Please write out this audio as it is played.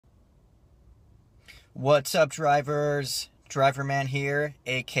What's up, drivers? Driverman here,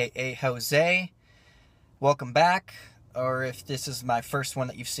 aka Jose. Welcome back, or if this is my first one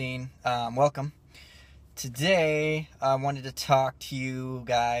that you've seen, welcome. Today, I wanted to talk to you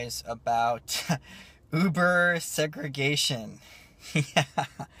guys about Uber segregation. Yeah.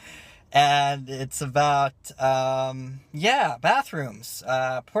 And it's about, bathrooms,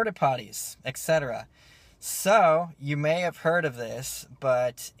 porta potties, etc. So, you may have heard of this,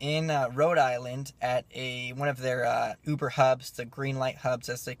 but in Rhode Island, at one of their Uber hubs, the green light hubs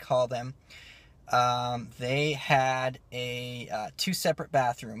as they call them, they had two separate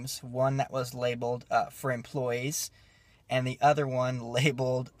bathrooms, one that was labeled for employees, and the other one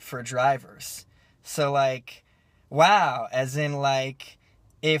labeled for drivers. So, wow, as in,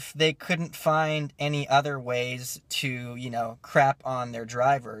 if they couldn't find any other ways to, crap on their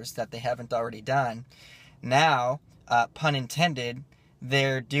drivers that they haven't already done, now, pun intended,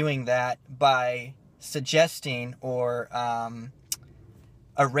 they're doing that by suggesting or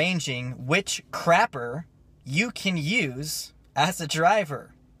arranging which crapper you can use as a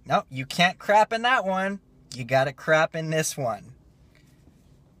driver. No, you can't crap in that one. You gotta crap in this one.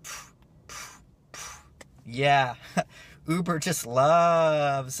 Yeah, Uber just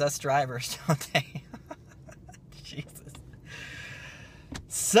loves us drivers, don't they? Jesus.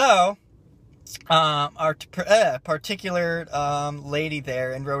 So, our particular lady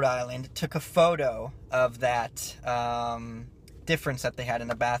there in Rhode Island took a photo of that difference that they had in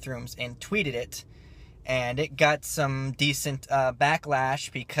the bathrooms and tweeted it, and it got some decent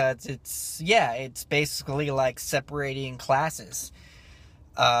backlash because it's basically like separating classes.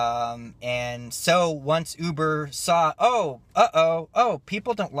 And so once Uber saw,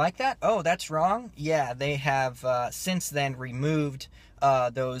 people don't like that? Oh, that's wrong? Yeah, they have since then removed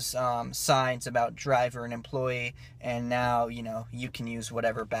those signs about driver and employee, and now, you can use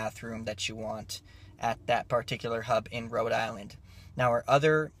whatever bathroom that you want at that particular hub in Rhode Island. Now, are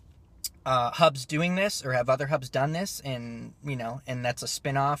other hubs doing this, or have other hubs done this, and that's a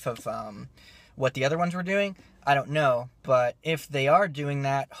spin-off of what the other ones were doing? I don't know, but if they are doing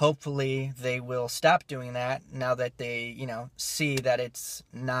that, hopefully they will stop doing that now that they, see that it's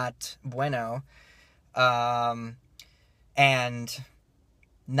not bueno, and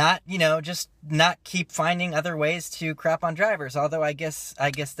not, just not keep finding other ways to crap on drivers, although I guess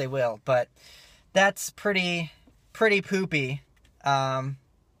they will, but that's pretty poopy,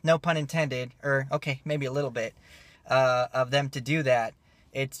 no pun intended, or, okay, maybe a little bit, of them to do that.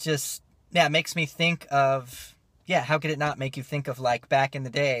 It's just, yeah, it makes me think of, how could it not make you think of back in the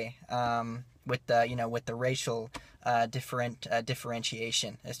day, with the racial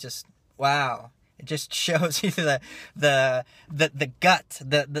differentiation? It's just, wow. It just shows you the gut,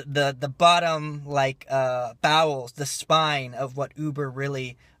 the bottom bowels, the spine of what Uber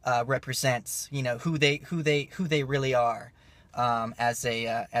really represents. Who they really are as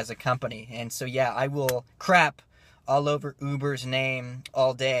a company. And so I will crap all over Uber's name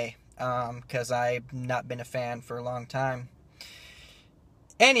all day. Because I've not been a fan for a long time.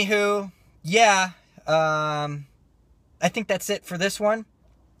 Anywho, I think that's it for this one.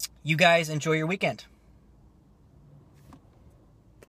 You guys enjoy your weekend.